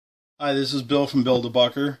Hi, this is Bill from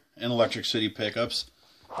Build-A-Bucker and Electric City Pickups,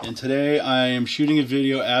 and today I am shooting a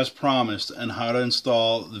video as promised on how to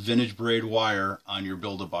install the vintage braid wire on your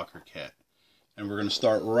Build-A-Bucker kit. And we're going to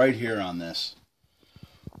start right here on this.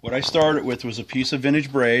 What I started with was a piece of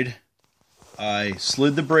vintage braid. I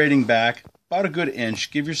slid the braiding back about a good inch.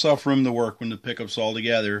 Give yourself room to work when the pickup's all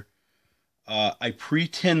together. I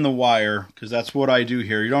pre-tin the wire because that's what I do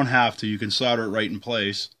here. You don't have to. You can solder it right in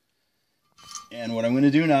place. And what I'm going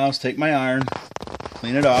to do now is take my iron,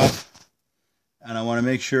 clean it off, and I want to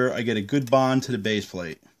make sure I get a good bond to the base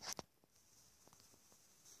plate.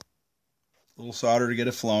 A little solder to get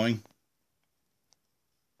it flowing.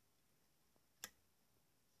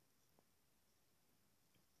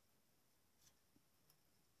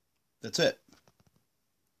 That's it.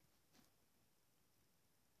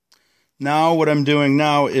 Now what I'm doing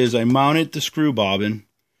now is I mounted the screw bobbin,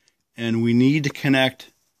 and we need to connect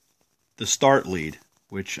the start lead,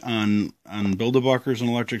 which on Build-A-Buckers and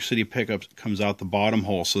Electric City Pickups comes out the bottom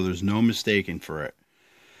hole, so there's no mistaking for it.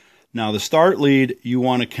 Now the start lead you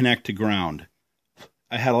want to connect to ground.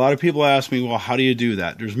 I had a lot of people ask me, well, how do you do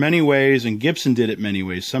that? There's many ways, and Gibson did it many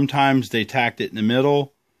ways. Sometimes they tacked it in the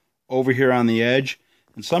middle, over here on the edge,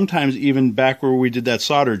 and sometimes even back where we did that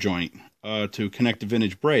solder joint to connect the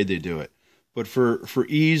vintage braid, they do it. But for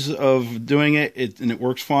ease of doing it, and it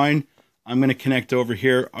works fine, I'm going to connect over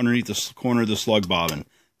here underneath the corner of the slug bobbin.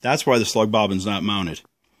 That's why the slug bobbin's not mounted.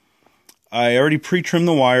 I already pre-trimmed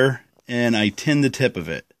the wire, and I tinned the tip of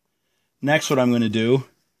it. Next, what I'm going to do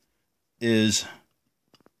is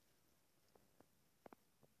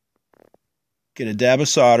get a dab of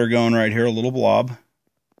solder going right here, a little blob.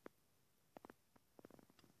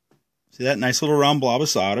 See that nice little round blob of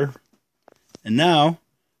solder? And now,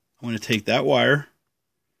 I'm going to take that wire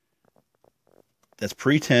that's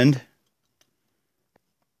pre-tinned,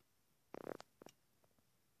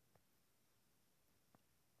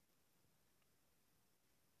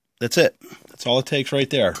 that's it. That's all it takes right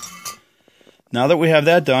there. Now that we have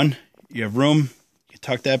that done, you have room, you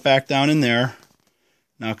tuck that back down in there.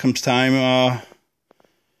 Now comes time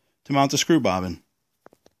to mount the screw bobbin.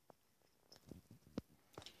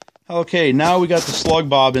 Okay, now we got the slug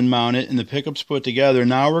bobbin mounted and the pickups put together.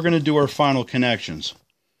 Now we're going to do our final connections.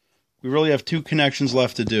 We really have two connections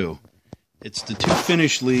left to do. It's the two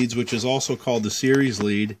finished leads, which is also called the series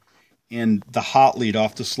lead, and the hot lead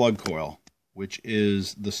off the slug coil, which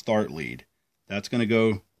is the start lead. That's going to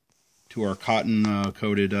go to our cotton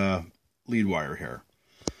coated lead wire here.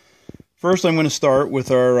 First, I'm going to start with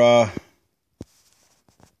our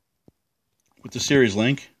with the series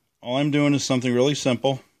link. All I'm doing is something really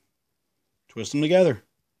simple. Twist them together.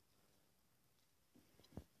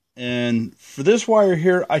 And for this wire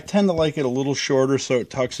here, I tend to like it a little shorter so it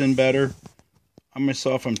tucks in better. I'm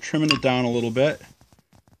trimming it down a little bit.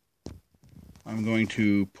 I'm going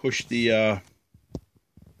to push the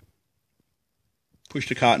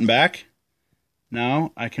cotton back.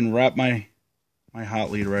 Now I can wrap my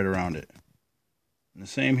hot lead right around it. And the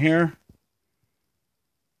same here.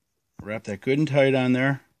 Wrap that good and tight on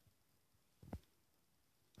there.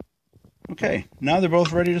 Okay, now they're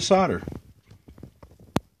both ready to solder.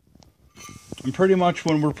 And pretty much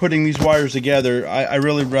when we're putting these wires together, I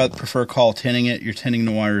really prefer call tinning it. You're tinning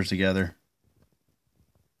the wires together.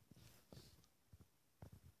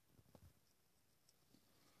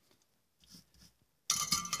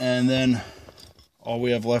 And then all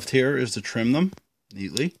we have left here is to trim them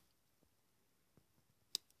neatly.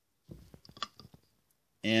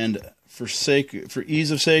 And for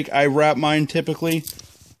ease of sake, I wrap mine typically.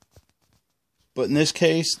 But in this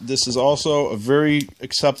case, this is also a very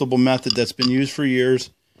acceptable method that's been used for years.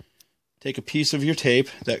 Take a piece of your tape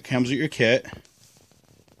that comes with your kit.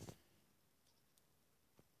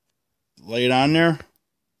 Lay it on there.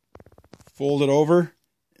 Fold it over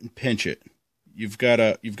and pinch it. You've got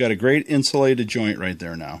a great insulated joint right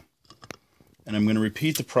there now. And I'm going to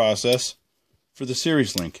repeat the process for the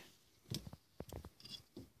series link.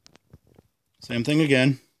 Same thing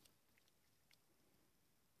again.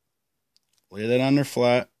 Lay that on there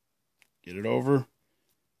flat. Get it over.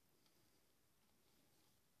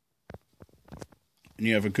 And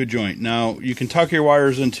you have a good joint. Now, you can tuck your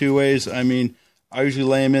wires in two ways. I mean, I usually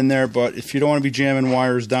lay them in there, but if you don't want to be jamming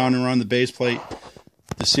wires down and around the base plate,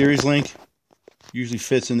 the series link usually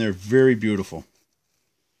fits in there very beautiful.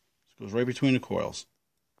 It goes right between the coils.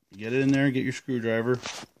 You get it in there, get your screwdriver.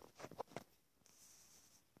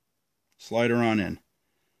 Slide her on in.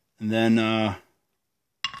 And then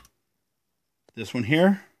this one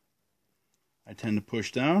here, I tend to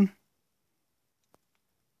push down.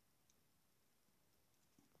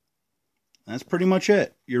 That's pretty much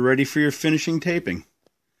it. You're ready for your finishing taping.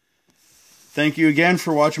 Thank you again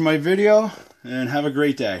for watching my video, and have a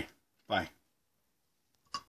great day. Bye.